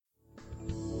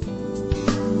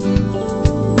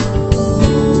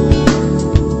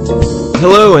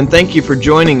Hello, and thank you for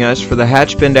joining us for the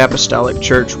Hatchbend Apostolic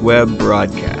Church web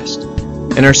broadcast.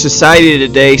 In our society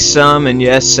today, some, and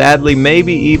yes, sadly,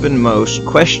 maybe even most,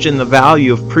 question the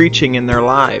value of preaching in their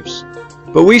lives.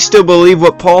 But we still believe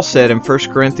what Paul said in 1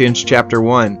 Corinthians chapter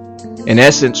 1. In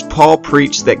essence, Paul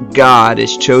preached that God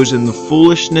has chosen the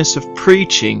foolishness of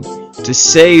preaching to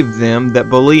save them that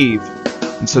believe.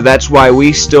 And so that's why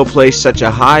we still place such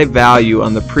a high value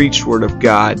on the preached Word of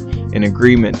God in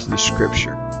agreement to the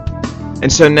Scripture.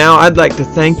 And so now I'd like to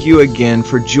thank you again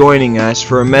for joining us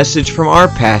for a message from our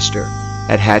pastor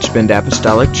at Hatchbend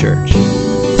Apostolic Church. Move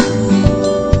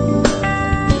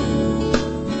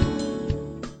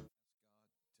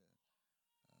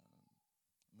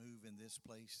in this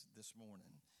place this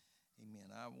morning.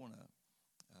 Amen. I want to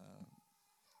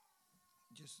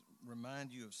just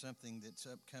remind you of something that's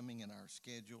upcoming in our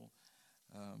schedule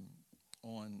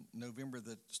on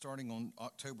starting on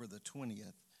October the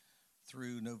 20th.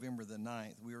 Through November the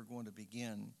 9th, we are going to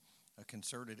begin a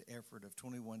concerted effort of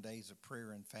 21 days of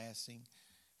prayer and fasting.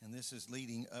 And this is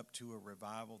leading up to a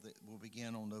revival that will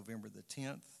begin on November the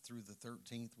 10th through the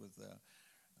 13th with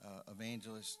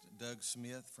evangelist Doug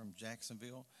Smith from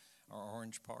Jacksonville, our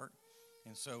Orange Park.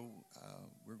 And so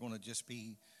we're going to just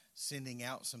be sending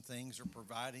out some things or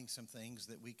providing some things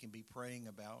that we can be praying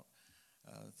about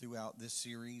throughout this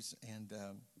series and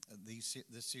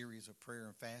this series of prayer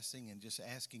and fasting, and just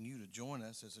asking you to join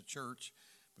us as a church,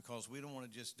 because we don't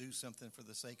want to just do something for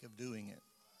the sake of doing it,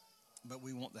 but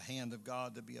we want the hand of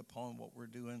God to be upon what we're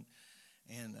doing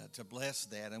and to bless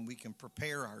that, and we can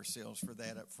prepare ourselves for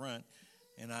that up front,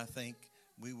 and I think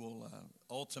we will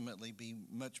ultimately be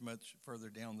much, much further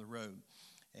down the road.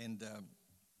 And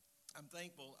I'm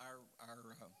thankful our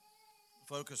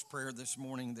focus prayer this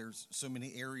morning, there's so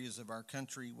many areas of our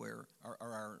country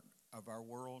of our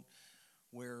world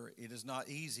where it is not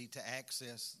easy to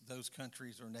access those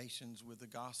countries or nations with the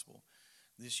gospel.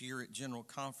 This year at General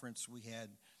Conference, we had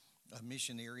a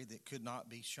missionary that could not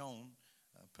be shown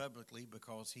publicly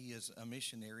because he is a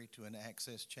missionary to an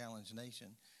access-challenged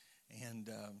nation. And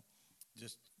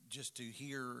just to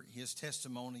hear his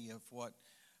testimony of what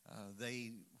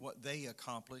they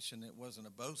accomplished, and it wasn't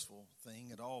a boastful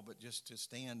thing at all, but just to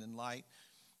stand in light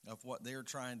of what they're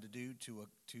trying to do to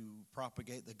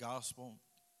propagate the gospel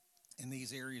in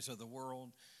these areas of the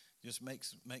world, just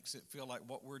makes it feel like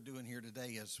what we're doing here today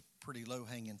is pretty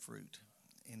low-hanging fruit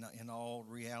in all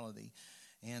reality.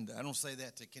 And I don't say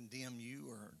that to condemn you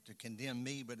or to condemn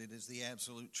me, but it is the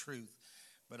absolute truth.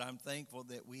 But I'm thankful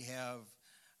that we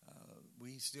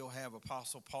still have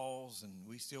Apostle Pauls, and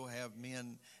we still have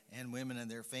men and women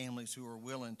and their families who are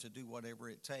willing to do whatever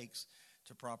it takes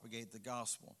to propagate the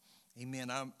gospel.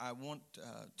 Amen. I want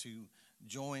to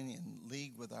join in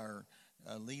league with our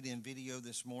lead-in video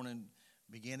this morning,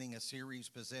 beginning a series,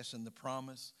 Possessing the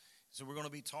Promise. So we're going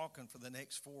to be talking for the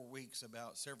next 4 weeks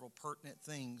about several pertinent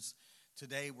things.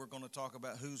 Today we're going to talk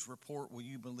about whose report will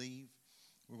you believe.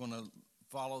 We're going to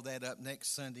follow that up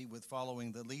next Sunday with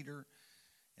following the leader.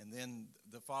 And then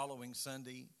the following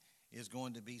Sunday is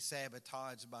going to be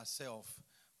Sabotaged by Self.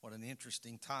 What an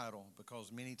interesting title,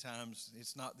 because many times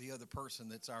it's not the other person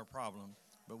that's our problem,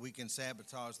 but we can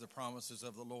sabotage the promises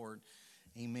of the Lord.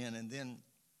 Amen. And then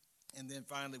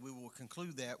finally we will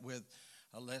conclude that with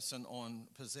a lesson on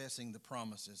possessing the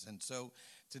promises. And so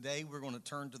today we're going to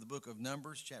turn to the book of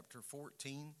Numbers, chapter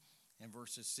 14, and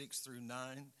verses 6 through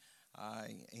 9. I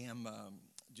am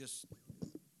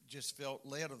just felt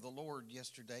led of the Lord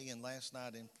yesterday and last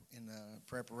night in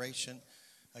preparation.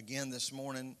 Again, this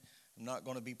morning, I'm not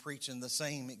going to be preaching the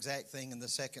same exact thing in the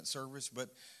second service, but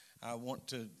I want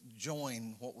to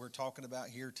join what we're talking about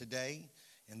here today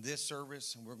in this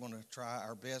service, and we're going to try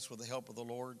our best with the help of the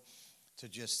Lord to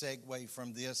just segue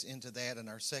from this into that in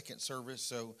our second service.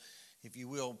 So if you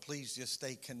will, please just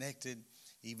stay connected,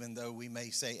 even though we may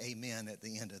say amen at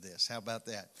the end of this. How about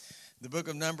that? The book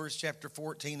of Numbers, chapter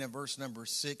 14 and verse number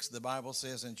 6, the Bible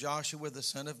says, "And Joshua the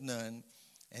son of Nun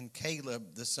and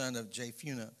Caleb the son of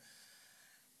Jephunneh,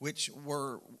 which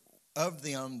were of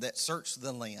them that searched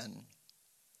the land,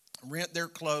 rent their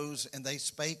clothes, and they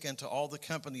spake unto all the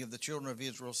company of the children of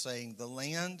Israel, saying, The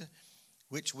land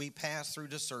which we pass through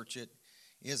to search it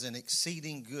is an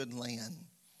exceeding good land.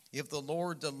 If the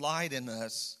Lord delight in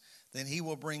us, then he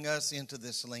will bring us into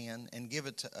this land and give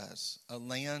it to us, a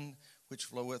land which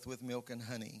floweth with milk and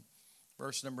honey."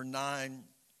 Verse number 9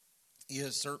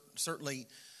 is certainly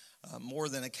more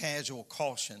than a casual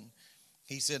caution.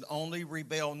 He said, "Only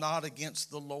rebel not against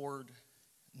the Lord,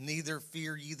 neither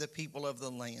fear ye the people of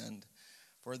the land,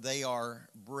 for they are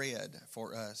bread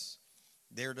for us.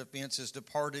 Their defense is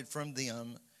departed from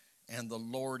them, and the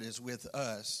Lord is with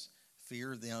us.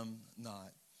 Fear them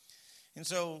not." And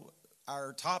so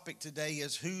our topic today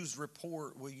is, whose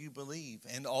report will you believe?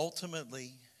 And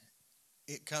ultimately,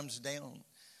 it comes down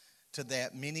to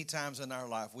that. Many times in our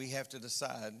life, we have to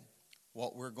decide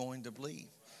what we're going to believe.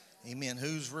 Amen.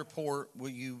 Whose report will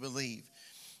you believe?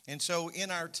 And so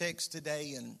in our text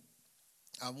today, and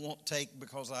I won't take,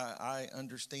 because I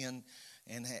understand,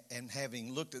 and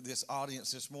having looked at this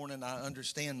audience this morning, I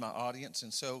understand my audience.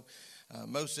 And so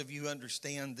most of you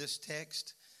understand this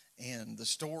text and the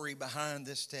story behind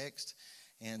this text.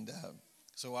 And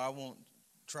so I won't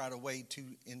try to wade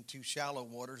into shallow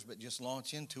waters, but just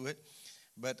launch into it.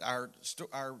 But our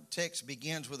text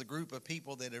begins with a group of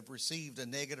people that have received a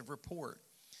negative report.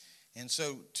 And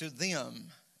so to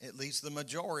them, at least the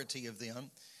majority of them,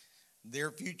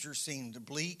 their future seemed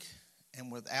bleak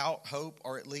and without hope,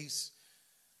 or at least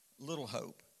little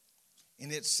hope.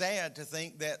 And it's sad to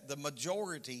think that the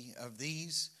majority of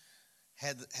these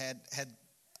had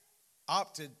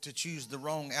opted to choose the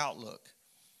wrong outlook.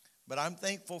 But I'm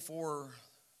thankful for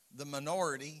the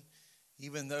minority,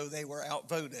 even though they were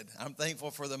outvoted. I'm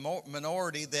thankful for the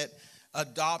minority that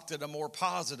adopted a more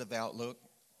positive outlook,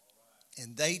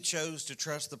 and they chose to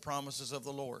trust the promises of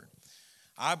the Lord.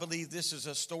 I believe this is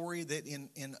a story that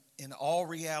in all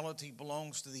reality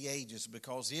belongs to the ages,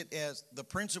 because the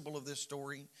principle of this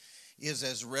story is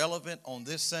as relevant on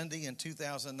this Sunday in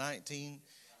 2019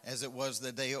 as it was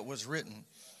the day it was written.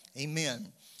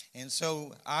 Amen. And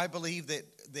so I believe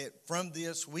that from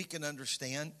this we can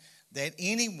understand that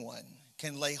anyone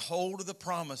can lay hold of the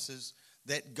promises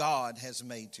that God has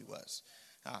made to us.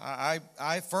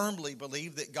 I firmly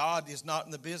believe that God is not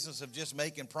in the business of just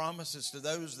making promises to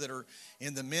those that are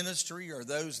in the ministry or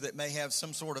those that may have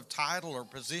some sort of title or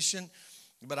position,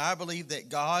 but I believe that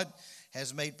God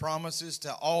has made promises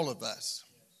to all of us.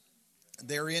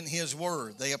 They're in His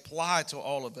Word. They apply to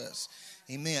all of us.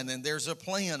 Amen. And there's a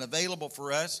plan available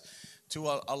for us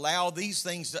to allow these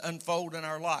things to unfold in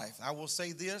our life. I will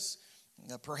say this,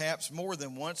 perhaps more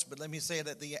than once, but let me say it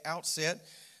at the outset,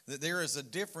 that there is a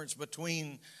difference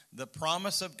between the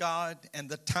promise of God and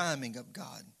the timing of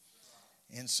God.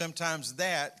 And sometimes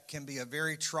that can be a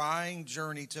very trying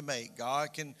journey to make.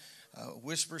 God can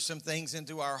whisper some things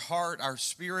into our heart, our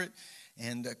spirit,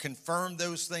 and confirm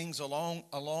those things along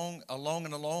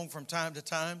from time to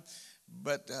time.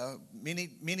 But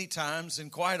many times,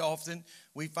 and quite often,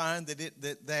 we find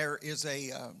that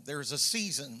there's a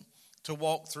season to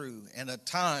walk through and a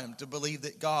time to believe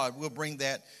that God will bring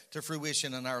that to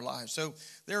fruition in our lives. So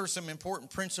there are some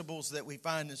important principles that we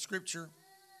find in Scripture.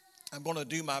 I'm going to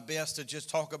do my best to just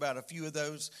talk about a few of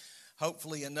those,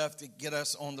 hopefully enough to get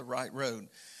us on the right road.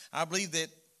 I believe that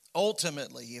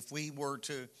ultimately, if we were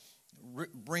to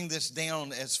bring this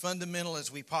down as fundamental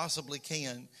as we possibly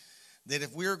can, that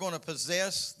if we're going to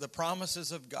possess the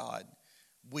promises of God,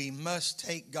 we must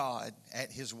take God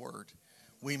at His word.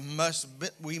 We must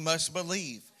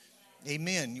believe.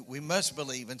 Amen. We must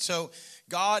believe. And so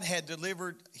God had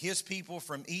delivered His people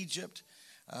from Egypt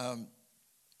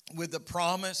with the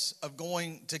promise of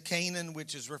going to Canaan,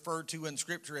 which is referred to in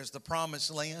Scripture as the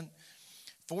promised land.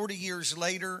 40 years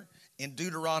later in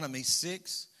Deuteronomy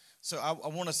 6. So I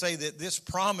want to say that this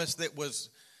promise that was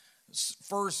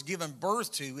first given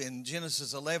birth to in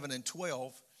Genesis 11 and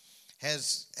 12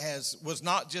 was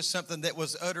not just something that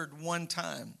was uttered one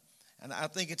time. And I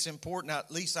think it's important, at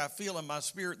least I feel in my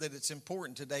spirit that it's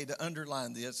important today to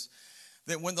underline this,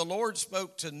 that when the Lord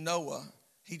spoke to Noah,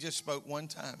 He just spoke one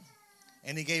time.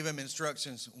 And He gave him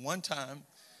instructions one time.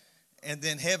 And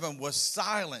then heaven was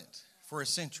silent for a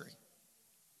century.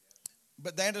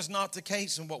 But that is not the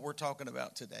case in what we're talking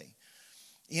about today.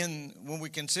 When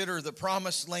we consider the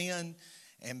promised land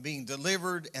and being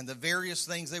delivered and the various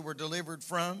things they were delivered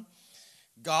from,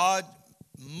 God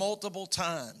multiple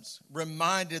times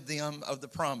reminded them of the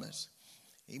promise.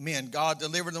 Amen. God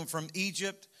delivered them from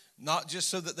Egypt, not just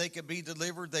so that they could be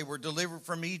delivered. They were delivered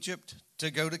from Egypt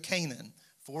to go to Canaan.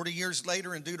 40 years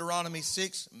later in Deuteronomy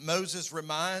 6, Moses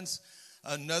reminds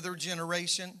another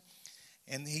generation,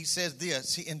 and he says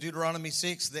this in Deuteronomy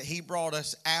 6, that He brought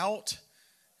us out,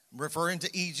 referring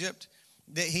to Egypt,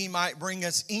 that He might bring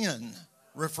us in,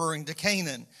 referring to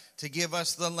Canaan, to give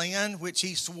us the land which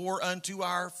He swore unto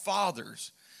our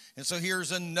fathers. And so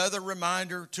here's another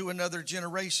reminder to another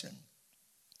generation.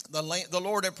 The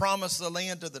Lord had promised the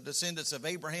land to the descendants of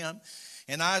Abraham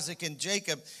and Isaac and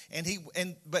Jacob,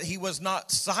 but He was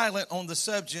not silent on the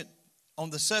subject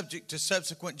to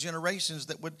subsequent generations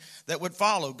that would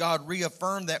follow. God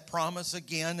reaffirmed that promise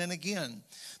again and again.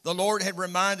 The Lord had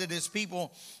reminded His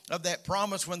people of that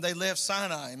promise when they left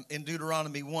Sinai in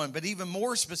Deuteronomy 1. But even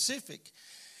more specific,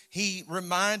 He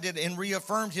reminded and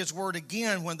reaffirmed His word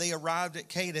again when they arrived at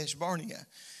Kadesh Barnea.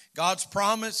 God's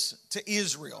promise to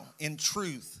Israel in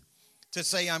truth to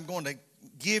say, I'm going to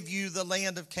give you the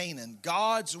land of Canaan.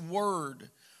 God's word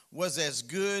was as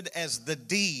good as the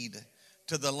deed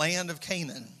to the land of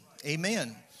Canaan.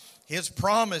 Amen. His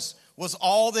promise was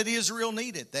all that Israel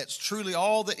needed. That's truly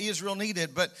all that Israel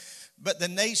needed. But the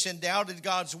nation doubted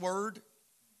God's word,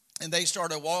 and they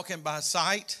started walking by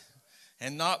sight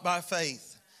and not by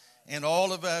faith. And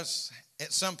all of us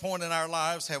at some point in our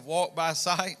lives have walked by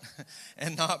sight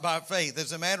and not by faith.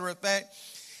 As a matter of fact,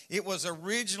 it was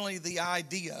originally the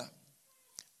idea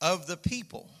of the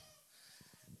people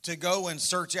to go and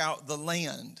search out the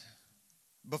land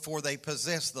before they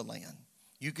possessed the land.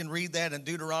 You can read that in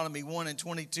Deuteronomy 1 and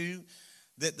 22,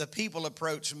 that the people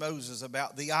approached Moses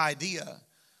about the idea.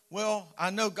 Well, I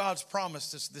know God's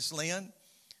promised us this land,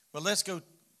 but let's go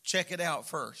check it out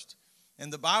first.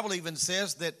 And the Bible even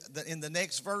says that in the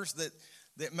next verse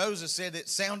that Moses said it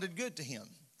sounded good to him.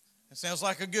 It sounds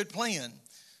like a good plan.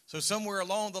 So somewhere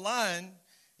along the line,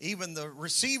 even the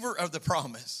receiver of the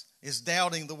promise is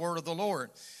doubting the word of the Lord.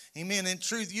 Amen. In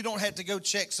truth, you don't have to go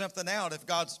check something out if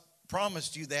God's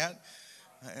promised you that.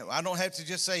 I don't have to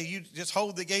just say, you just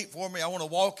hold the gate for me. I want to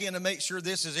walk in and make sure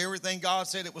this is everything God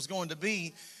said it was going to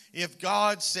be. If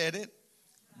God said it,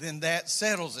 then that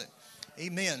settles it.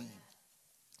 Amen.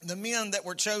 The men that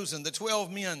were chosen, the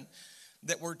 12 men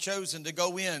that were chosen to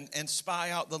go in and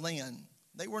spy out the land,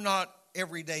 they were not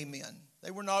everyday men. They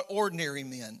were not ordinary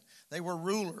men. They were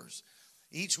rulers.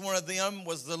 Each one of them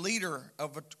was the leader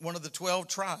of one of the 12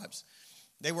 tribes.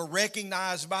 They were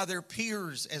recognized by their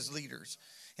peers as leaders.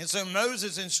 And so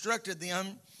Moses instructed them.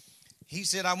 He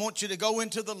said, I want you to go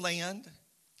into the land,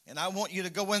 and I want you to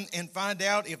go in and find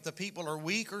out if the people are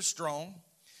weak or strong.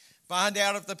 Find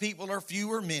out if the people are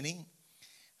few or many.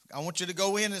 I want you to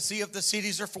go in and see if the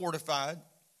cities are fortified.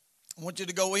 I want you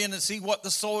to go in and see what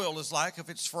the soil is like, if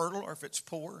it's fertile or if it's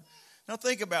poor. Now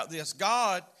think about this.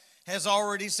 God has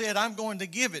already said, I'm going to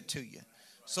give it to you.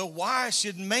 So why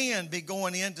should man be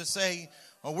going in to say,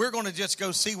 well, we're going to just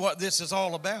go see what this is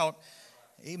all about?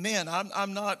 Amen.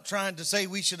 I'm not trying to say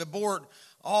we should abort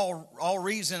all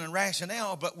reason and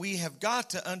rationale, but we have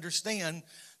got to understand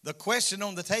the question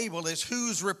on the table is,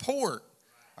 whose report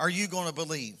are you going to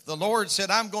believe? The Lord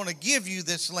said, I'm going to give you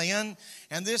this land,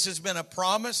 and this has been a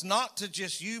promise, not to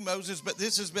just you, Moses, but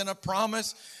this has been a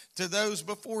promise to those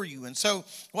before you. And so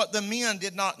what the men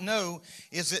did not know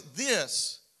is that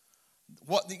this,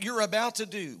 what you're about to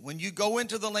do when you go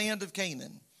into the land of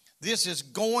Canaan, this is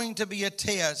going to be a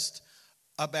test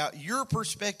about your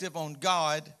perspective on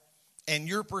God and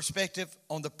your perspective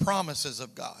on the promises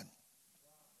of God.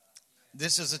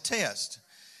 This is a test.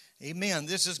 Amen.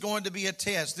 This is going to be a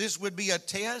test. This would be a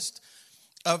test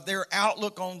of their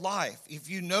outlook on life. If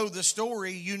you know the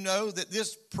story, you know that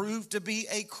this proved to be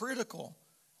a critical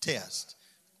test.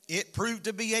 It proved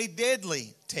to be a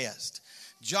deadly test.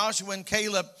 Joshua and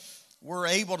Caleb were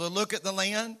able to look at the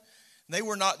land. They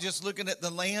were not just looking at the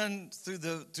land through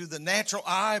the natural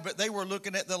eye, but they were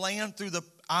looking at the land through the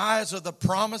eyes of the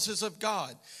promises of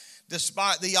God.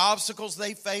 Despite the obstacles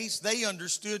they faced, they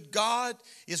understood God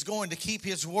is going to keep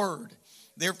his word.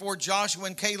 Therefore, Joshua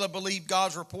and Caleb believed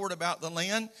God's report about the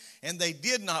land, and they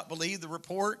did not believe the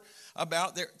report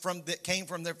that came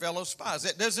from their fellow spies.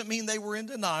 That doesn't mean they were in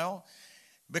denial,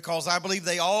 because I believe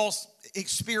they all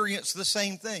experienced the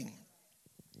same thing.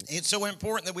 It's so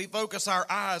important that we focus our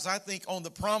eyes, I think, on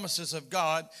the promises of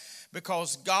God,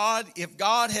 because if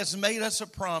God has made us a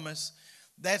promise,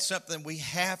 that's something we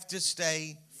have to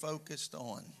stay focused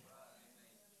on.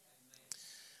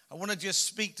 I want to just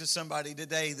speak to somebody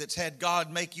today that's had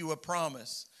God make you a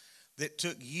promise that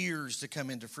took years to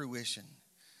come into fruition.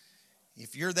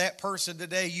 If you're that person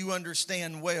today, you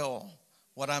understand well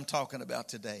what I'm talking about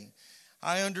today.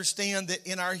 I understand that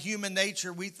in our human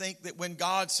nature, we think that when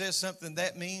God says something,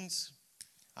 that means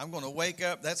I'm going to wake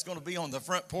up, that's going to be on the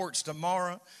front porch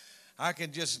tomorrow. I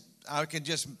can just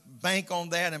bank on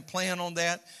that and plan on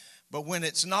that. But when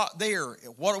it's not there,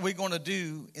 what are we going to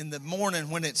do in the morning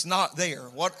when it's not there?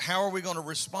 How are we going to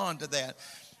respond to that?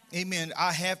 Amen.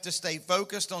 I have to stay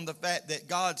focused on the fact that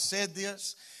God said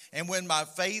this. And when my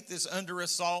faith is under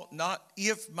assault, not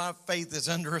if my faith is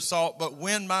under assault, but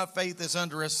when my faith is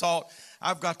under assault,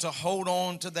 I've got to hold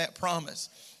on to that promise.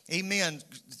 Amen.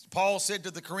 Paul said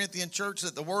to the Corinthian church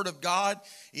that the word of God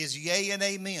is yea and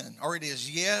amen, or it is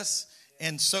yes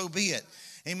and so be it.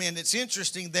 Amen. It's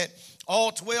interesting that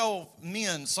all 12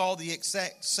 men saw the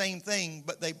exact same thing,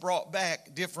 but they brought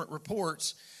back different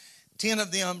reports. 10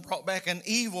 of them brought back an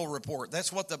evil report.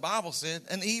 That's what the Bible said,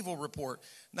 an evil report.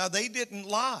 Now, they didn't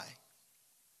lie.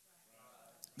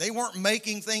 They weren't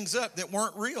making things up that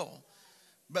weren't real.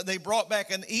 but they brought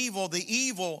back an evil. The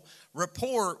evil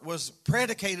report was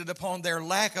predicated upon their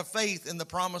lack of faith in the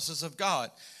promises of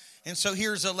God. And so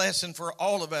here's a lesson for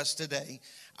all of us today.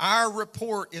 Our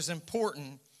report is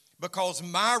important because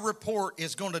my report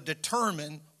is going to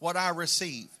determine what I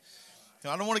receive.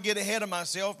 Now, I don't want to get ahead of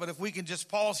myself, but if we can just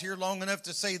pause here long enough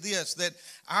to say this, that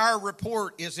our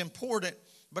report is important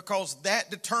because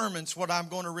that determines what I'm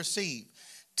going to receive.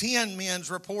 10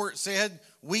 men's report said,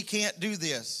 we can't do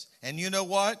this. And you know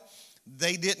what?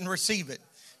 They didn't receive it.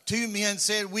 2 men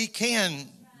said, we can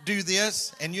do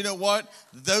this. And you know what?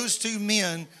 Those 2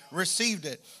 men received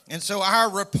it. And so our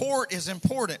report is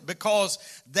important because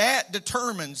that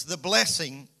determines the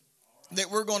blessing that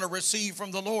we're going to receive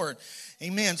from the Lord.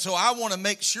 Amen. So I want to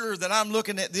make sure that I'm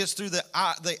looking at this through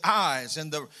the eyes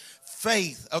and the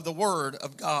faith of the Word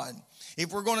of God.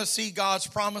 If we're going to see God's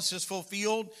promises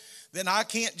fulfilled, then I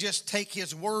can't just take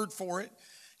His word for it.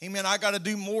 Amen. I got to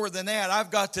do more than that. I've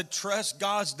got to trust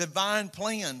God's divine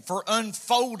plan for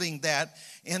unfolding that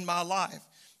in my life.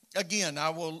 Again, I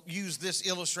will use this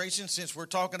illustration since we're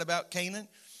talking about Canaan.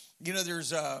 You know,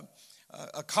 there's a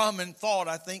common thought,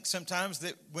 I think, sometimes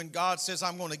that when God says,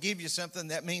 I'm going to give you something,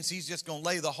 that means He's just going to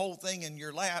lay the whole thing in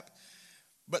your lap.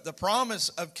 But the promise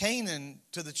of Canaan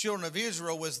to the children of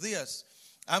Israel was this: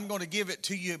 I'm going to give it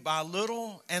to you by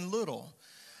little and little.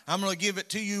 I'm going to give it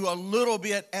to you a little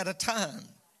bit at a time.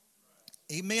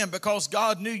 Amen. Because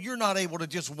God knew you're not able to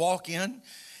just walk in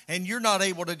and you're not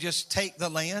able to just take the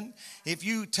land. If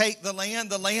you take the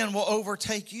land will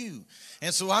overtake you.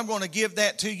 And so I'm going to give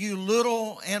that to you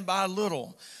little and by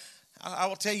little. I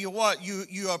will tell you what,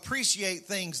 you appreciate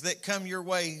things that come your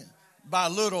way by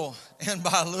little and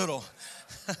by little.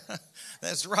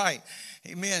 That's right.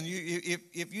 Amen.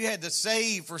 If you had to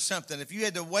save for something, if you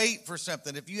had to wait for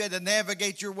something, if you had to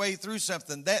navigate your way through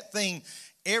something, that thing,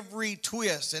 every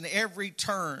twist and every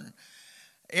turn,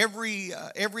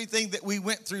 everything that we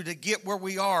went through to get where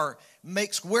we are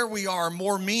makes where we are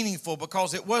more meaningful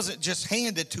because it wasn't just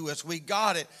handed to us. We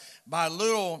got it by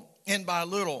little and by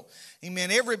little.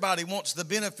 Amen. Everybody wants the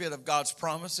benefit of God's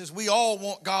promises. We all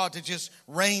want God to just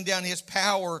rain down His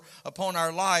power upon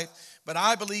our life. But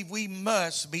I believe we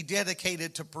must be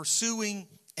dedicated to pursuing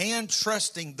and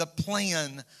trusting the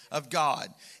plan of God.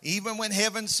 Even when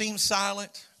heaven seems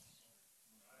silent.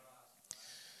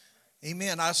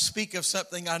 Amen. I speak of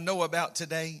something I know about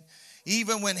today.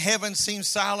 Even when heaven seems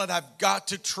silent, I've got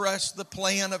to trust the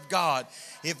plan of God.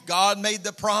 If God made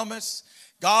the promise,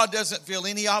 God doesn't feel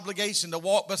any obligation to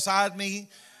walk beside me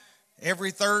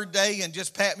every third day and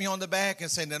just pat me on the back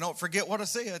and say, "Now, don't forget what I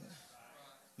said.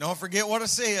 Don't forget what I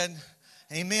said."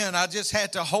 Amen. I just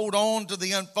had to hold on to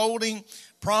the unfolding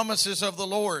promises of the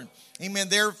Lord. Amen.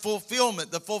 Their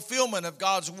fulfillment, the fulfillment of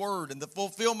God's word and the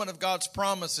fulfillment of God's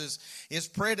promises is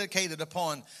predicated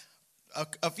upon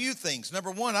a few things. Number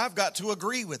one, I've got to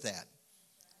agree with that.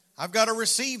 I've got to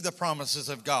receive the promises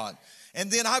of God.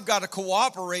 And then I've got to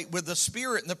cooperate with the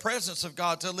Spirit and the presence of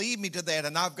God to lead me to that.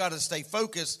 And I've got to stay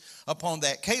focused upon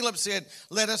that. Caleb said,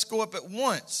 "Let us go up at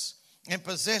once and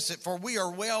possess it, for we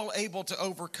are well able to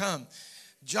overcome."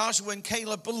 Joshua and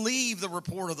Caleb believed the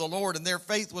report of the Lord, and their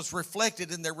faith was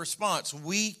reflected in their response.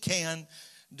 We can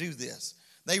do this.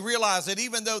 They realized that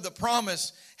even though the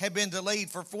promise had been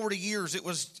delayed for 40 years, it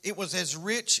was as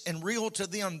rich and real to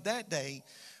them that day,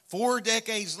 4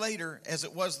 decades later, as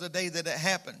it was the day that it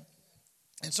happened.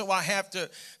 And so I have to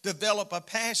develop a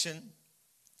passion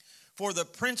for the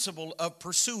principle of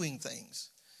pursuing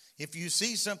things. If you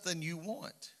see something you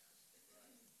want,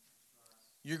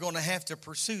 you're going to have to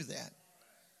pursue that.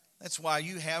 That's why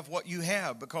you have what you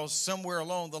have, because somewhere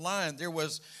along the line there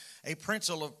was a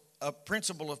principle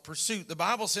of pursuit. The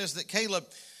Bible says that Caleb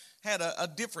had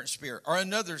a different spirit, or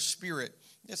another spirit.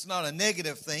 It's not a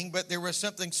negative thing, but there was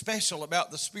something special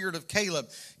about the spirit of Caleb.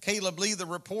 Caleb believed the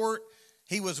report.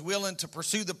 He was willing to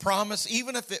pursue the promise,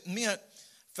 even if it meant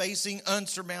facing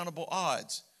unsurmountable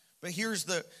odds. But here's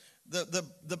the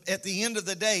at the end of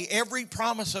the day, every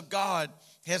promise of God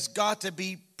has got to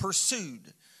be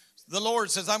pursued. The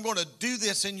Lord says, "I'm going to do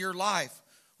this in your life."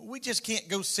 We just can't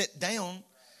go sit down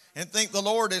and think the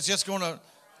Lord is just going to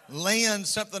land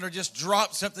something or just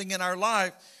drop something in our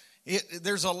life.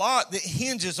 There's a lot that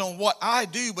hinges on what I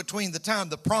do between the time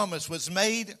the promise was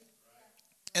made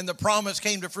and the promise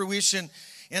came to fruition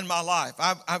in my life.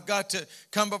 I've got to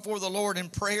come before the Lord in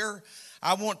prayer.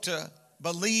 I want to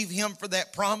believe Him for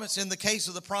that promise. In the case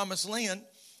of the promised land,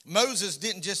 Moses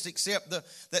didn't just accept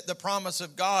that the promise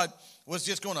of God was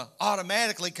just going to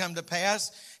automatically come to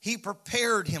pass. He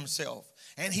prepared himself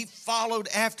and he followed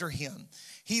after Him.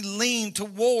 He leaned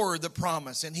toward the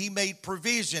promise, and he made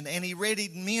provision, and he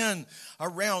readied men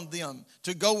around them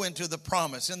to go into the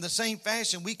promise. In the same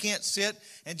fashion, we can't sit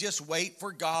and just wait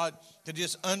for God to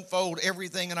just unfold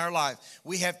everything in our life.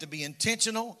 We have to be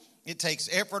intentional. It takes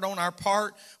effort on our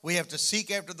part. We have to seek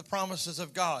after the promises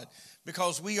of God,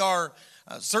 because we are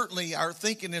certainly, our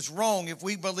thinking is wrong if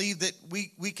we believe that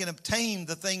we can obtain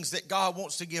the things that God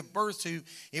wants to give birth to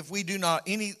if we do not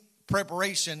any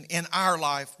preparation in our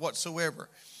life whatsoever.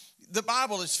 The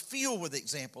Bible is filled with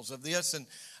examples of this, and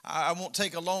I won't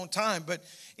take a long time, but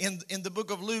in the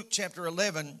book of Luke chapter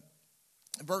 11,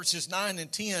 verses 9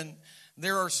 and 10,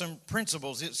 there are some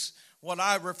principles. It's what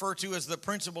I refer to as the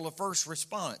principle of first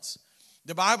response.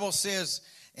 The Bible says,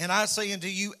 "And I say unto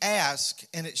you, ask,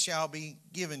 and it shall be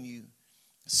given you.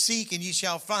 Seek, and ye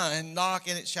shall find. Knock,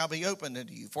 and it shall be opened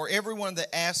unto you. For everyone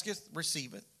that asketh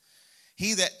receiveth.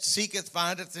 He that seeketh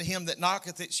findeth, to him that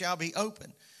knocketh it shall be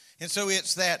opened." And so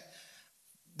it's the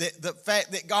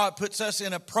fact that God puts us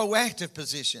in a proactive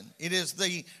position. It is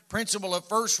the principle of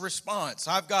first response.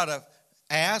 I've got to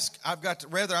ask, I've got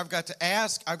to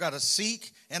ask, I've got to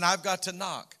seek, and I've got to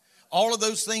knock. All of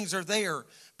those things are there,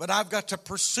 but I've got to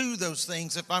pursue those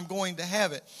things if I'm going to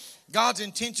have it. God's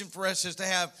intention for us is to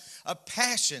have a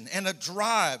passion and a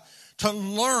drive to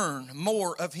learn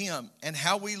more of Him. And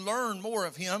how we learn more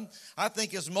of Him, I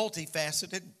think, is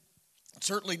multifaceted.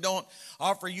 Certainly don't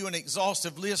offer you an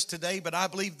exhaustive list today, but I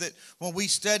believe that when we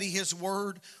study His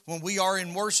Word, when we are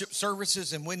in worship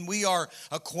services, and when we are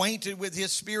acquainted with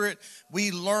His Spirit,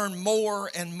 we learn more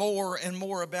and more and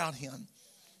more about Him.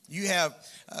 You have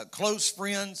close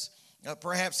friends,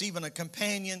 perhaps even a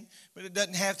companion, but it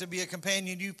doesn't have to be a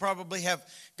companion. You probably have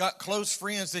got close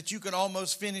friends that you can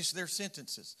almost finish their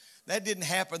sentences. That didn't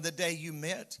happen the day you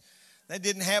met. That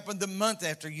didn't happen the month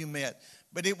after you met.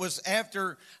 But it was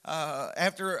after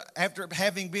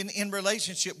having been in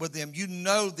relationship with them. You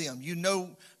know them. You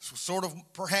know sort of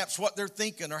perhaps what they're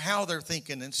thinking or how they're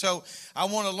thinking. And so I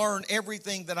want to learn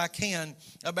everything that I can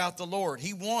about the Lord.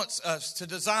 He wants us to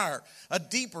desire a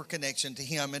deeper connection to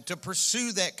Him and to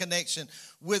pursue that connection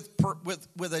with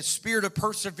a spirit of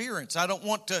perseverance. I don't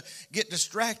want to get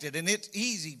distracted. And it's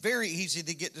easy, very easy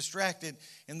to get distracted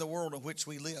in the world in which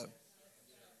we live.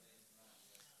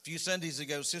 A few Sundays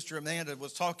ago, Sister Amanda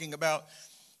was talking about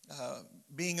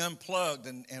being unplugged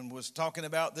and was talking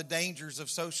about the dangers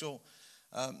of social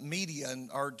media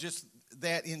or just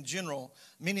that in general,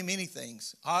 many, many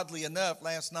things. Oddly enough,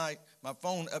 last night, my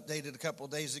phone updated a couple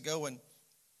of days ago,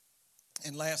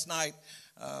 and last night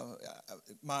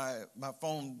my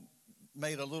phone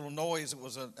made a little noise. It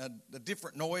was a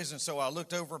different noise, and so I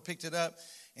looked over and picked it up,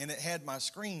 and it had my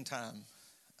screen time.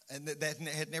 And that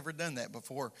had never done that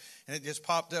before. And it just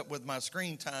popped up with my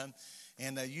screen time.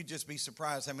 And you'd just be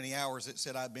surprised how many hours it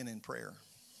said I'd been in prayer.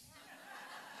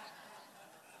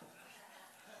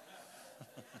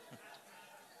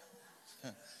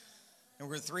 There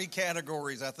were 3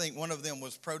 categories. I think one of them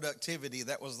was productivity.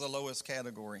 That was the lowest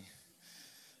category.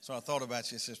 So I thought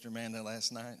about you, Sister Amanda,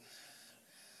 last night.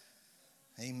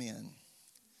 Amen.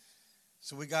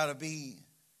 So we got to be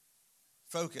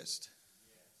focused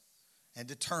and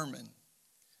determined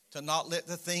to not let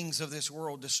the things of this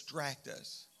world distract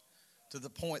us to the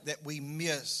point that we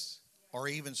miss or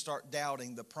even start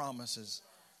doubting the promises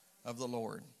of the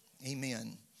Lord.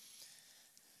 Amen.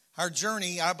 Our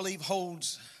journey, I believe,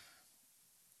 holds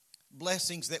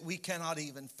blessings that we cannot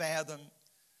even fathom,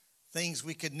 things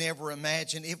we could never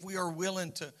imagine if we are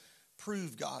willing to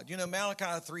prove God. You know, Malachi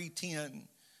 3:10,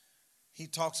 he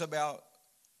talks about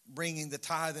bringing the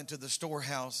tithe into the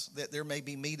storehouse, that there may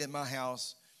be meat in my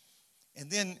house. And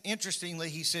then, interestingly,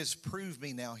 he says, "Prove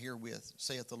me now herewith,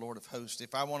 saith the Lord of hosts."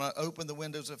 If I want to open the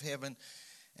windows of heaven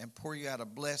and pour you out a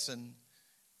blessing,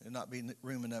 there'll not be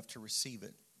room enough to receive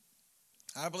it.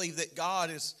 I believe that God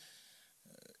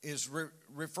is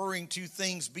referring to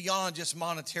things beyond just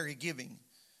monetary giving.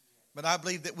 But I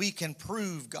believe that we can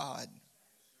prove God.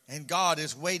 And God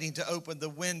is waiting to open the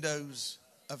windows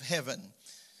of heaven.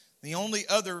 The only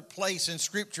other place in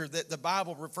Scripture that the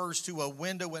Bible refers to a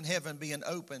window in heaven being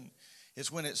open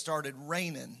is when it started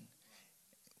raining.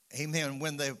 Amen.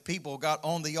 When the people got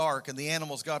on the ark and the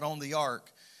animals got on the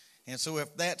ark. And so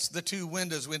if that's the 2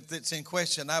 windows that's in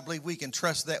question, I believe we can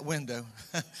trust that window.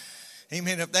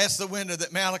 Amen. If that's the window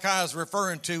that Malachi is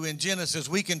referring to in Genesis,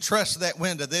 we can trust that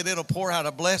window, that it'll pour out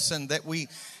a blessing that we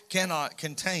cannot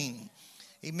contain.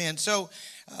 Amen. So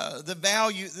the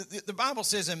value, the Bible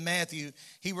says in Matthew,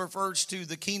 he refers to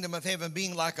the kingdom of heaven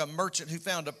being like a merchant who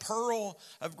found a pearl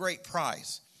of great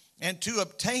price. And to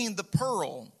obtain the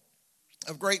pearl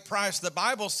of great price, the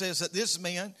Bible says that this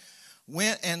man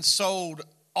went and sold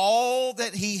all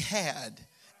that he had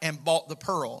and bought the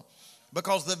pearl,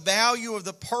 because the value of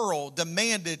the pearl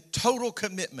demanded total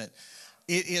commitment.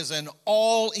 It is an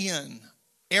all-in,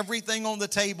 everything on the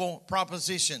table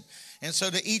proposition. And so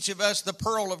to each of us, the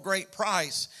pearl of great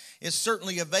price is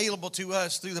certainly available to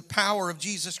us through the power of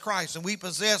Jesus Christ. And we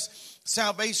possess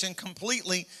salvation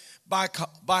completely by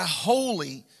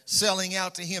wholly selling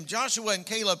out to him. Joshua and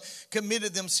Caleb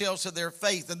committed themselves to their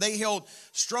faith, and they held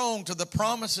strong to the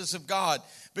promises of God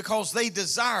because they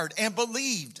desired and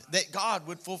believed that God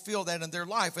would fulfill that in their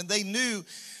life. And they knew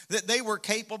that they were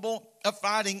capable of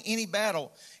fighting any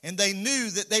battle, and they knew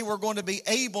that they were going to be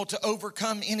able to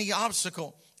overcome any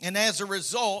obstacle. And as a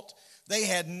result, they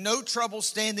had no trouble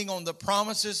standing on the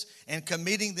promises and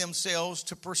committing themselves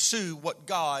to pursue what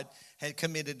God had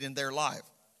committed in their life.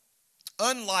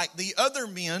 Unlike the other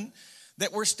men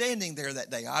that were standing there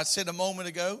that day. I said a moment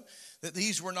ago that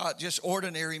these were not just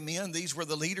ordinary men. These were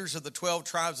the leaders of the 12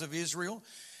 tribes of Israel.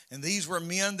 And these were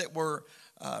men that were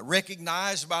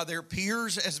recognized by their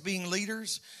peers as being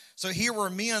leaders. So here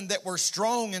were men that were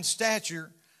strong in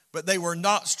stature, but they were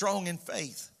not strong in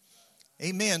faith.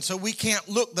 Amen. So we can't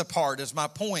look the part, is my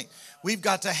point. We've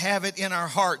got to have it in our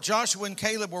heart. Joshua and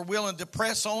Caleb were willing to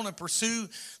press on and pursue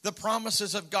the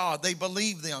promises of God. They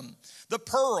believed them. The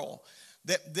pearl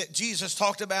that Jesus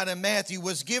talked about in Matthew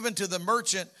was given to the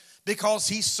merchant because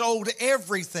he sold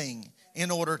everything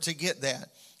in order to get that.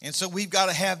 And so we've got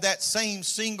to have that same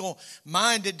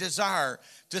single-minded desire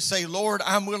to say, Lord,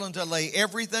 I'm willing to lay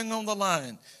everything on the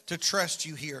line to trust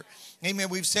you here. Amen.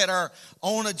 We've set our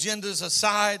own agendas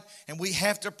aside, and we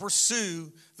have to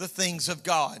pursue the things of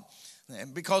God.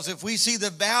 Because if we see the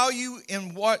value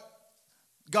in what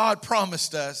God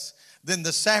promised us, then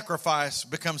the sacrifice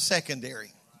becomes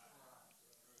secondary.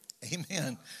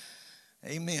 Amen.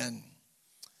 Amen.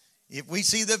 If we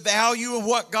see the value of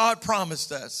what God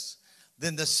promised us,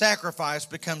 then the sacrifice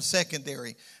becomes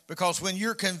secondary. Because when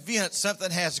you're convinced something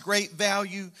has great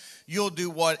value, you'll do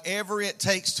whatever it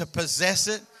takes to possess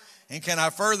it. And can I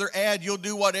further add, you'll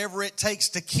do whatever it takes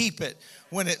to keep it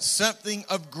when it's something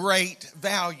of great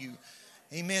value.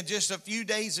 Amen. Just a few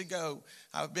days ago,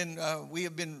 we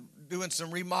have been doing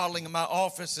some remodeling in my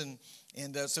office, and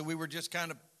so we were just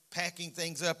kind of packing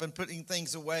things up and putting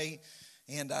things away,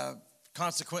 and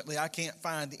consequently, I can't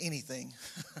find anything.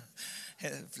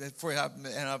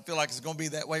 And I feel like it's going to be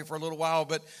that way for a little while.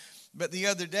 But the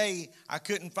other day, I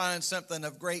couldn't find something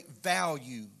of great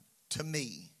value to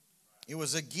me. It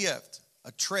was a gift,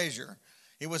 a treasure.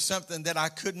 It was something that I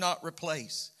could not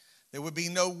replace. There would be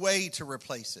no way to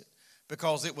replace it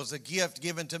because it was a gift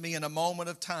given to me in a moment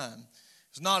of time.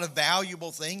 It's not a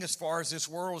valuable thing as far as this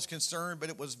world is concerned, but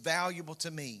it was valuable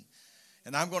to me.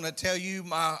 And I'm going to tell you,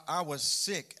 I was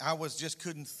sick. I just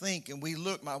couldn't think. And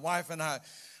my wife and I,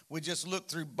 we just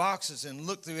looked through boxes and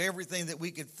looked through everything that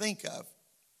we could think of.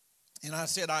 And I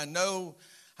said, I know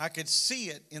I could see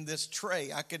it in this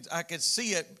tray. I could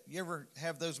see it. You ever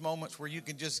have those moments where you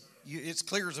can just, it's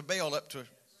clear as a bell up to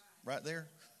right there?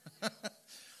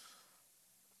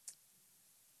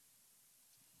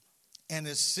 And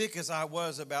as sick as I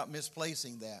was about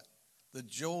misplacing that, the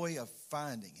joy of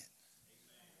finding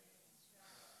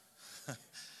it.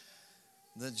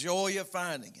 The joy of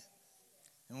finding it.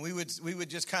 And we would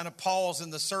just kind of pause in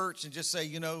the search and just say,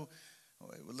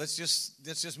 let's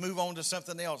just move on to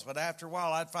something else. But after a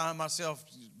while, I'd find myself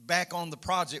back on the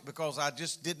project because I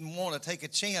just didn't want to take a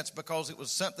chance because it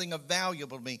was something of value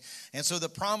to me. And so the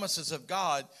promises of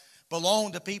God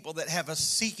belong to people that have a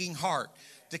seeking heart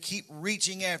to keep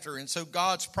reaching after. And so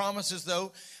God's promises,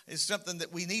 though, is something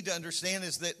that we need to understand,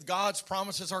 is that God's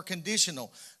promises are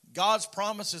conditional. God's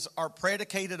promises are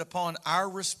predicated upon our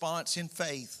response in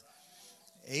faith.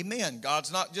 Amen.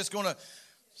 God's not just going to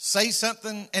say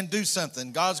something and do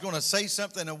something. God's going to say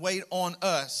something and wait on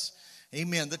us.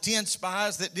 Amen. The 10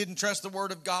 spies that didn't trust the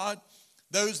word of God,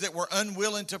 those that were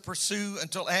unwilling to pursue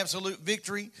until absolute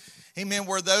victory, amen,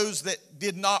 were those that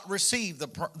did not receive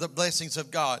the blessings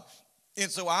of God. And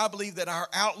so I believe that our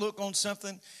outlook on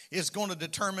something is going to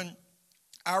determine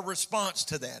our response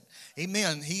to that.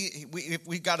 Amen. If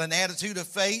we've got an attitude of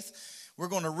faith, we're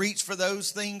going to reach for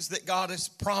those things that God has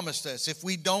promised us. If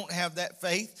we don't have that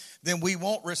faith, then we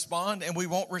won't respond and we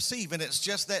won't receive. And it's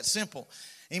just that simple.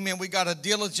 Amen. We got to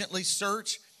diligently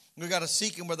search. We got to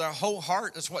seek him with our whole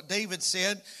heart. That's what David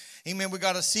said. Amen. We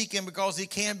got to seek him because he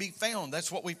can be found.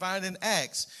 That's what we find in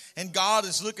Acts. And God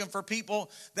is looking for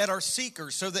people that are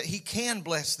seekers so that he can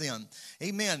bless them.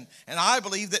 Amen. And I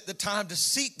believe that the time to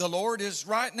seek the Lord is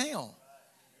right now.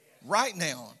 Right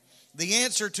now. The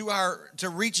answer to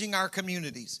reaching our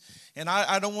communities. And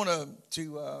I don't want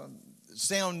to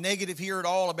sound negative here at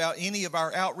all about any of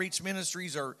our outreach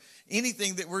ministries or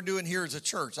anything that we're doing here as a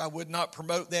church. I would not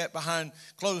promote that behind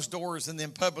closed doors and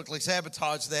then publicly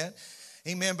sabotage that.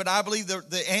 Amen. But I believe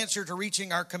the answer to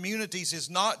reaching our communities is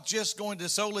not just going to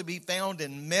solely be found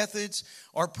in methods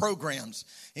or programs.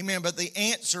 Amen. But the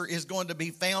answer is going to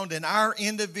be found in our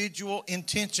individual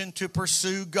intention to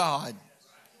pursue God.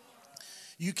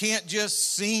 You can't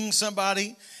just sing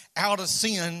somebody out of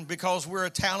sin because we're a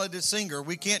talented singer.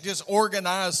 We can't just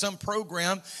organize some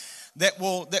program that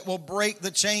will break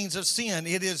the chains of sin.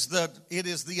 It is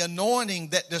the anointing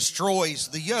that destroys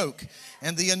the yoke.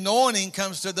 And the anointing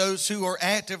comes to those who are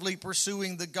actively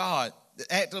pursuing God,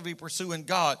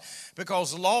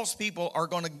 because lost people are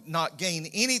going to not gain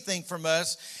anything from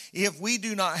us if we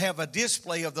do not have a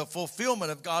display of the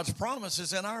fulfillment of God's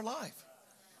promises in our life.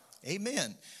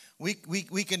 Amen. We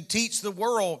can teach the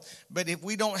world, but if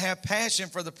we don't have passion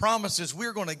for the promises,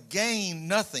 we're going to gain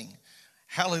nothing.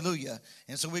 Hallelujah.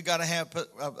 And so we've got to have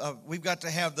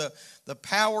the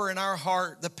power in our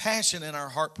heart, the passion in our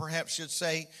heart, perhaps should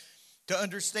say, to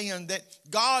understand that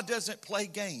God doesn't play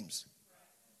games.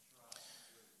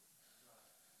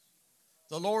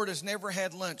 The Lord has never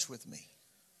had lunch with me.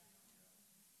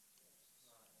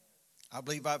 I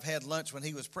believe I've had lunch when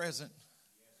He was present.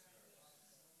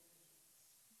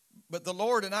 But the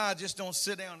Lord and I just don't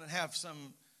sit down and have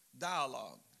some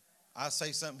dialogue. I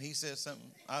say something, He says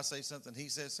something. I say something, He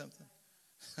says something.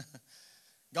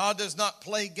 God does not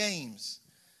play games.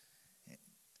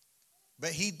 But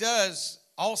He does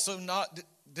also not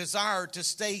desire to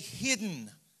stay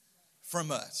hidden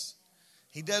from us.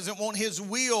 He doesn't want His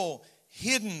will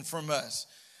hidden from us.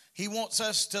 He wants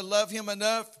us to love Him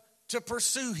enough to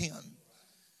pursue Him.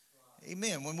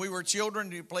 Amen. When we were children,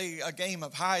 we play a game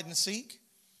of hide and seek.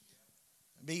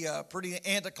 Be a pretty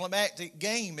anticlimactic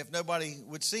game if nobody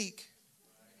would seek.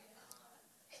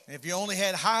 And if you only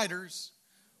had hiders,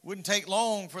 wouldn't take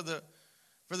long for the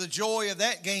joy of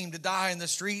that game to die in the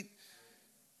street.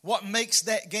 What makes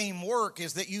that game work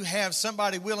is that you have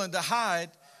somebody willing to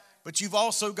hide, but you've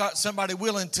also got somebody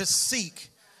willing to seek,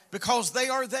 because they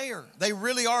are there. They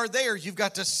really are there. You've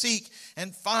got to seek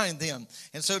and find them.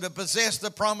 And so to possess the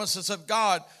promises of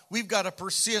God, we've got to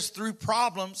persist through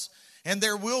problems. And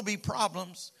there will be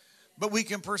problems, but we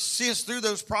can persist through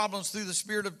those problems through the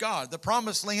Spirit of God. The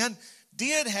Promised Land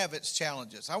did have its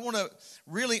challenges. I want to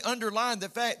really underline the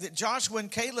fact that Joshua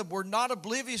and Caleb were not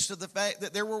oblivious to the fact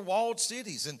that there were walled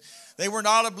cities, and they were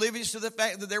not oblivious to the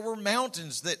fact that there were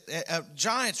mountains,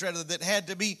 giants rather, that had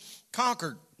to be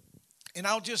conquered. And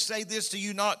I'll just say this to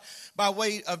you, not by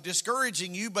way of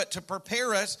discouraging you, but to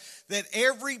prepare us that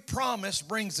every promise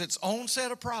brings its own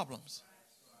set of problems.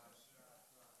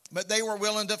 But they were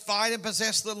willing to fight and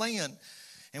possess the land.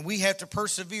 And we have to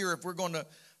persevere if we're going to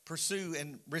pursue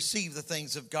and receive the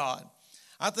things of God.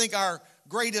 I think our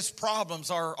greatest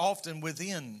problems are often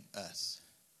within us.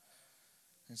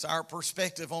 It's our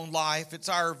perspective on life. It's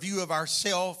our view of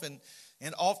ourselves.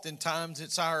 And oftentimes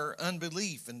it's our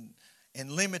unbelief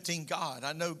and limiting God.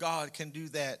 I know God can do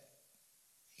that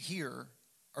here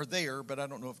or there, but I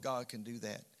don't know if God can do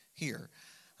that here.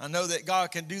 I know that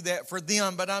God can do that for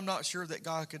them, but I'm not sure that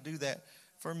God could do that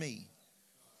for me.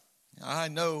 I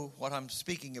know what I'm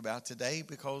speaking about today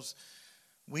because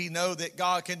we know that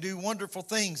God can do wonderful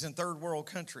things in third world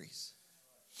countries.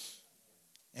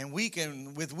 And we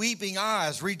can, with weeping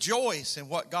eyes, rejoice in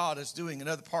what God is doing in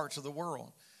other parts of the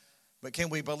world. But can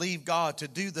we believe God to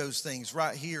do those things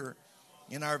right here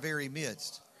in our very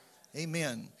midst?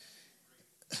 Amen.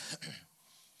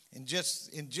 In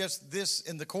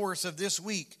the course of this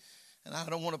week, and I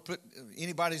don't want to put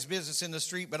anybody's business in the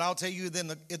street, but I'll tell you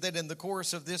that in the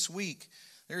course of this week,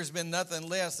 there's been nothing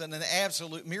less than an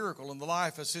absolute miracle in the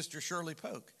life of Sister Shirley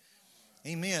Polk.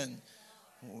 Amen.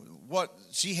 What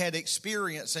she had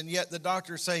experienced, and yet the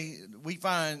doctors say we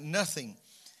find nothing.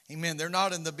 Amen. They're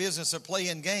not in the business of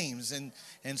playing games.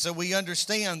 And so we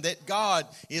understand that God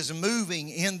is moving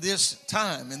in this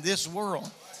time, in this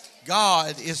world.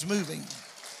 God is moving.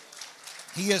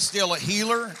 He is still a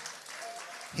healer.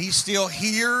 He still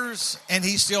hears and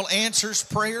He still answers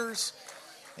prayers.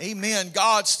 Amen.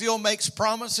 God still makes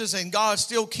promises and God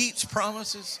still keeps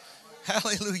promises.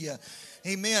 Hallelujah.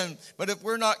 Amen. But if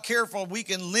we're not careful, we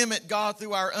can limit God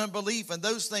through our unbelief, and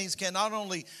those things can not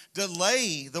only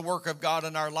delay the work of God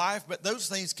in our life, but those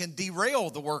things can derail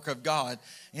the work of God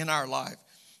in our life.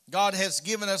 God has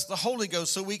given us the Holy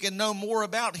Ghost so we can know more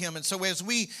about Him. And so as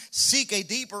we seek a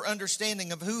deeper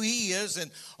understanding of who He is and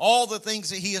all the things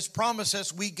that He has promised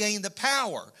us, we gain the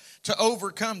power to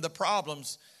overcome the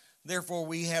problems. Therefore,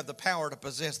 we have the power to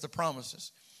possess the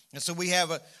promises. And so we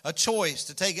have a choice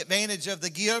to take advantage of the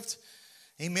gift.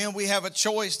 Amen. We have a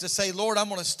choice to say, Lord, I'm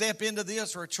going to step into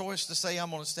this, or a choice to say,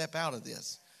 I'm going to step out of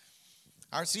this.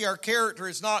 Our character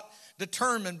is not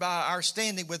determined by our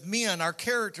standing with men. Our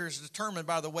character is determined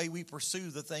by the way we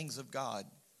pursue the things of God.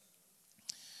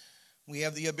 We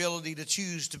have the ability to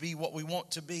choose to be what we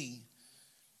want to be.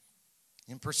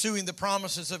 In pursuing the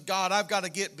promises of God, I've got to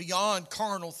get beyond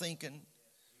carnal thinking.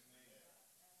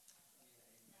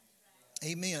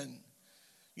 Amen.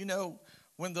 You know,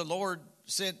 when the Lord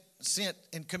sent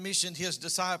and commissioned his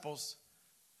disciples,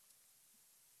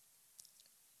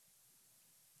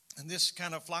 and this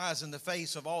kind of flies in the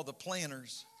face of all the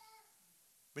planners,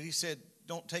 but he said,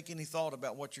 don't take any thought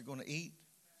about what you're going to eat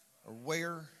or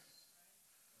wear.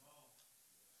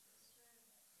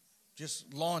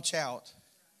 Just launch out.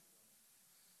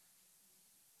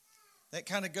 That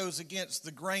kind of goes against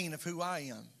the grain of who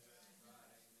I am.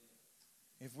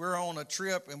 If we're on a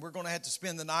trip and we're going to have to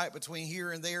spend the night between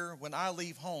here and there, when I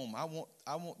leave home, I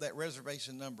want that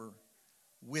reservation number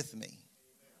with me.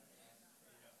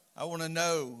 I want to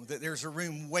know that there's a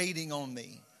room waiting on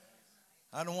me.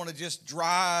 I don't want to just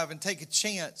drive and take a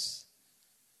chance,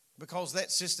 because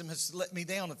that system has let me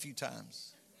down a few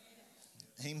times.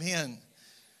 Amen.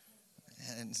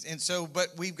 And so, but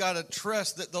we've got to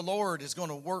trust that the Lord is going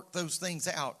to work those things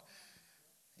out.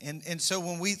 And so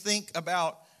when we think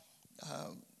about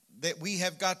that we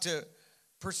have got to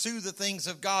pursue the things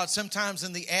of God, sometimes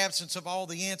in the absence of all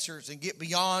the answers, and get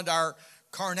beyond our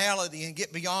carnality and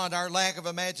get beyond our lack of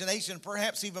imagination,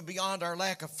 perhaps even beyond our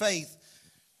lack of faith.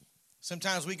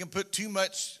 Sometimes we can put too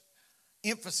much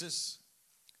emphasis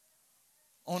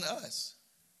on us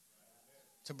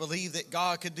to believe that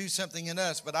God could do something in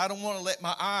us. But I don't want to let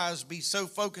my eyes be so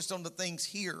focused on the things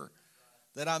here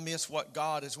that I miss what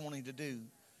God is wanting to do.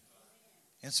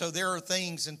 And so there are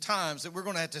things and times that we're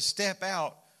going to have to step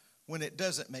out when it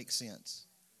doesn't make sense,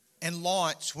 and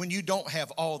launch when you don't have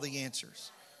all the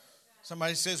answers.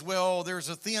 Somebody says, well, there's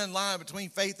a thin line between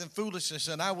faith and foolishness,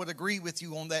 and I would agree with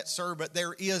you on that, sir, but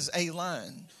there is a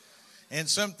line. And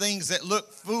some things that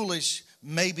look foolish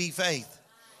may be faith.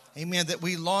 Amen. That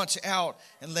we launch out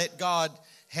and let God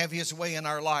have his way in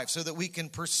our life so that we can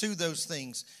pursue those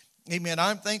things. Amen.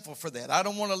 I'm thankful for that. I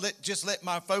don't want to just let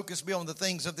my focus be on the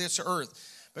things of this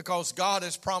earth, because God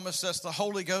has promised us the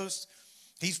Holy Ghost.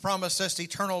 He's promised us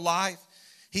eternal life.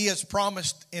 He has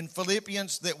promised in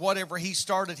Philippians that whatever he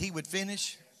started, he would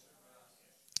finish.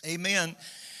 Amen.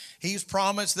 He's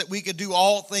promised that we could do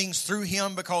all things through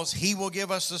him, because he will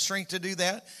give us the strength to do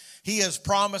that. He has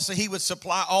promised that he would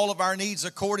supply all of our needs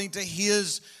according to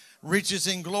his riches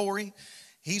and glory.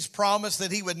 He's promised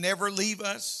that he would never leave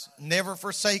us, never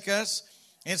forsake us.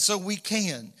 And so we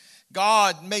can.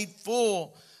 God made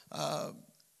full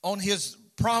on his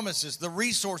promises, the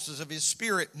resources of his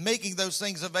Spirit, making those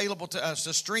things available to us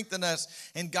to strengthen us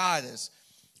and guide us.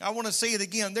 I want to say it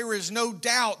again. There is no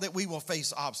doubt that we will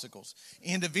face obstacles,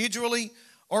 individually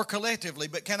or collectively.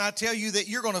 But can I tell you that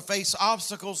you're going to face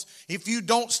obstacles if you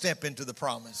don't step into the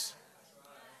promise?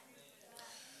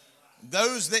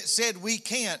 Those that said we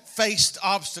can't faced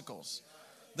obstacles.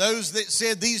 Those that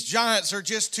said these giants are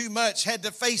just too much had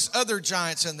to face other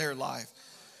giants in their life.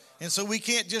 And so we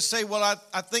can't just say, well,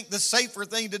 I think the safer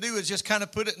thing to do is just kind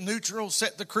of put it neutral,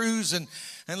 set the cruise, and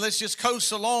let's just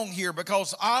coast along here,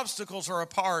 because obstacles are a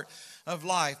part of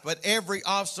life. But every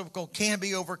obstacle can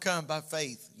be overcome by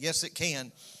faith. Yes, it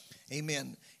can.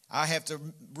 Amen. I have to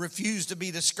refuse to be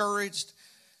discouraged.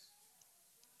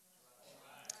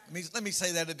 Let me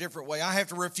say that a different way. I have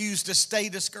to refuse to stay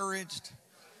discouraged,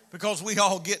 because we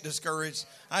all get discouraged.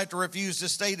 I have to refuse to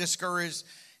stay discouraged,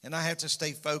 and I have to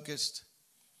stay focused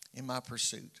in my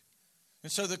pursuit.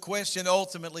 And so the question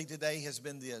ultimately today has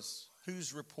been this: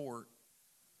 whose report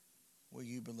will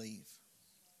you believe?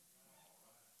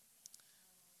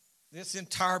 This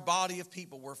entire body of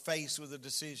people were faced with a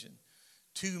decision.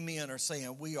 2 men are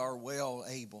saying, we are well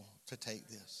able to take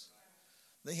this.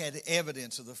 They had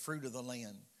evidence of the fruit of the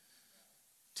land.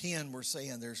 10 were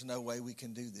saying, there's no way we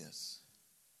can do this.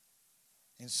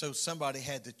 And so somebody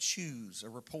had to choose a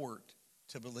report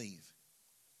to believe.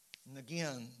 And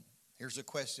again, here's a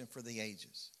question for the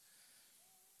ages.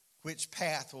 Which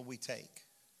path will we take?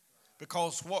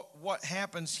 Because what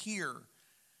happens here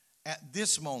at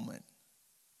this moment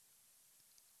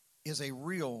is a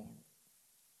real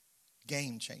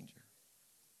game changer.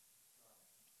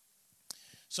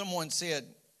 Someone said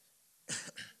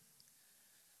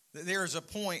that there is a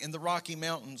point in the Rocky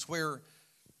Mountains where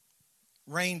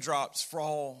raindrops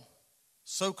fall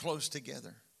so close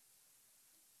together.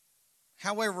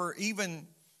 However, even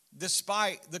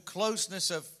despite the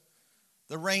closeness of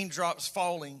the raindrops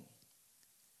falling,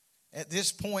 at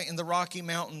this point in the Rocky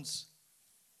Mountains,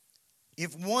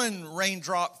 if one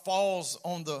raindrop falls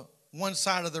on the one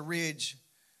side of the ridge,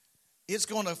 it's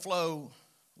going to flow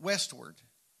westward.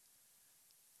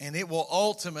 And it will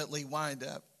ultimately wind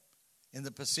up in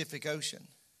the Pacific Ocean.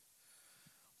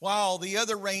 While the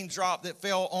other raindrop that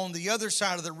fell on the other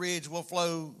side of the ridge will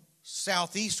flow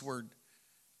southeastward,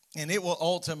 and it will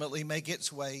ultimately make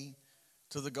its way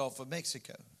to the Gulf of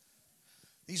Mexico.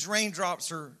 These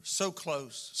raindrops are so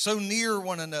close, so near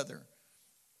one another,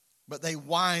 but they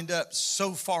wind up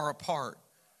so far apart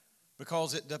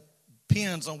because it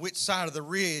depends on which side of the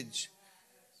ridge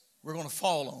we're going to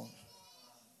fall on.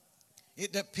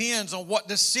 It depends on what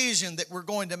decision that we're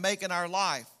going to make in our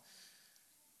life.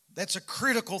 That's a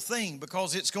critical thing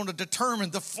because it's going to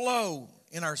determine the flow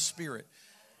in our spirit.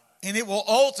 And it will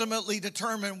ultimately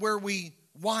determine where we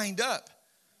wind up.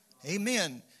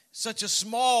 Amen. Such a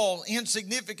small,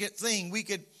 insignificant thing, we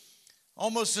could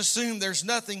almost assume there's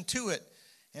nothing to it.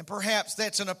 And perhaps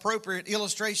that's an appropriate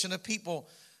illustration of people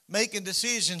making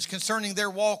decisions concerning their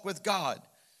walk with God.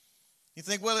 You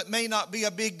think, well, it may not be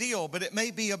a big deal, but it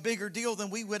may be a bigger deal than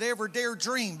we would ever dare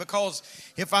dream. Because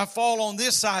if I fall on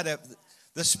this side of it,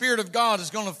 the Spirit of God is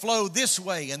going to flow this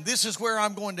way, and this is where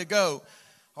I'm going to go.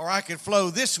 Or I could flow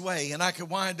this way, and I could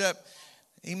wind up,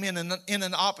 amen, in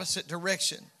an opposite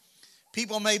direction.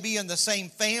 People may be in the same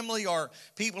family or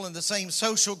people in the same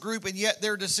social group, and yet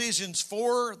their decisions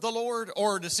for the Lord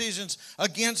or decisions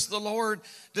against the Lord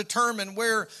determine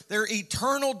where their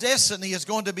eternal destiny is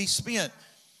going to be spent.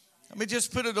 Let me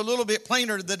just put it a little bit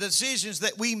plainer. The decisions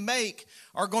that we make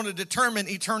are going to determine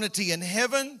eternity in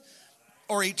heaven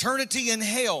or eternity in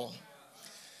hell.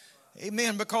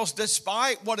 Amen. Because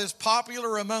despite what is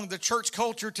popular among the church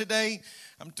culture today,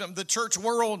 the church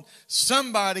world,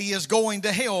 somebody is going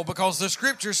to hell because the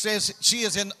scripture says she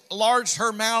has enlarged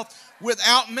her mouth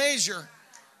without measure.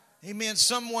 Amen.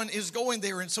 Someone is going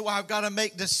there. And so I've got to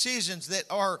make decisions that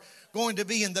are going to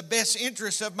be in the best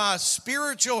interest of my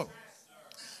spiritual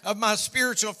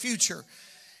future.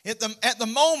 At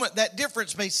the moment, that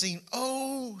difference may seem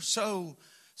oh so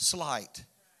slight.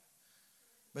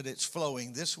 But it's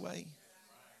flowing this way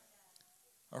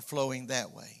or flowing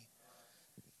that way.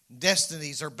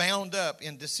 Destinies are bound up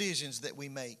in decisions that we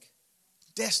make.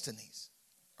 Destinies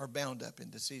are bound up in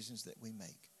decisions that we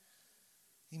make.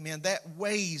 Amen. That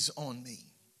weighs on me.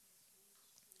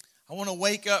 I want to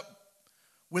wake up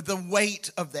with the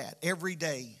weight of that every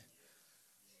day.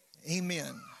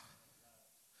 Amen.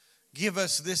 Give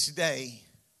us this day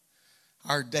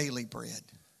our daily bread.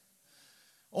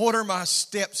 Order my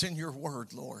steps in your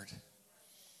word, Lord.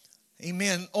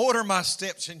 Amen. Order my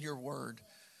steps in your word.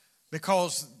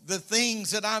 Because the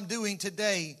things that I'm doing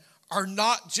today are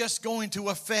not just going to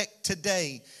affect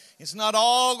today. It's not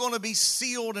all going to be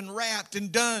sealed and wrapped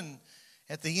and done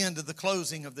at the end of the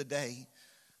closing of the day.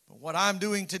 But what I'm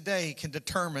doing today can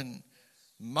determine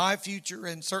my future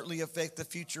and certainly affect the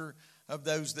future of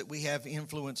those that we have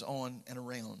influence on and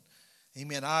around.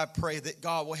 Amen. I pray that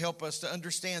God will help us to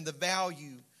understand the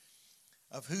value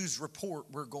of whose report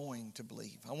we're going to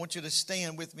believe. I want you to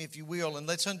stand with me if you will, and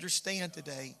let's understand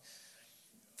today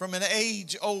from an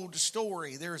age-old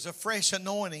story, there's a fresh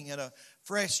anointing and a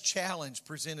fresh challenge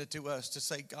presented to us to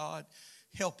say, God,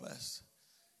 help us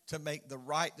to make the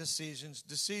right decisions,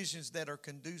 decisions that are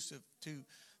conducive to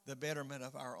the betterment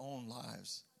of our own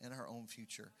lives and our own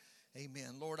future.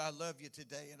 Amen. Lord, I love you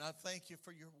today, and I thank you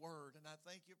for your word, and I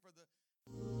thank you for the...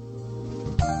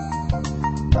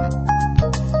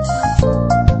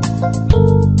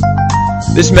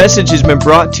 This message has been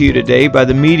brought to you today by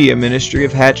the media ministry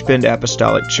of Hatchbend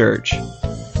Apostolic Church.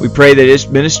 We pray that it's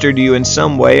ministered to you in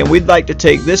some way, and we'd like to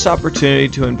take this opportunity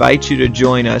to invite you to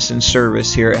join us in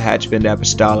service here at Hatchbend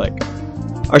Apostolic.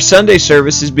 Our Sunday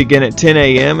services begin at 10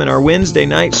 a.m. and our Wednesday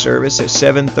night service at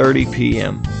 7:30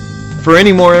 p.m. For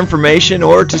any more information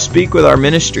or to speak with our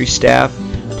ministry staff,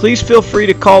 please feel free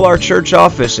to call our church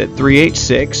office at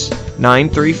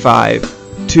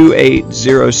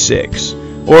 386-935-2806.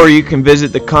 Or you can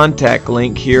visit the contact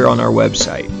link here on our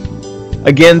website.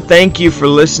 Again, thank you for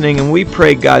listening, and we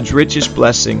pray God's richest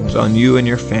blessings on you and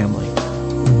your family.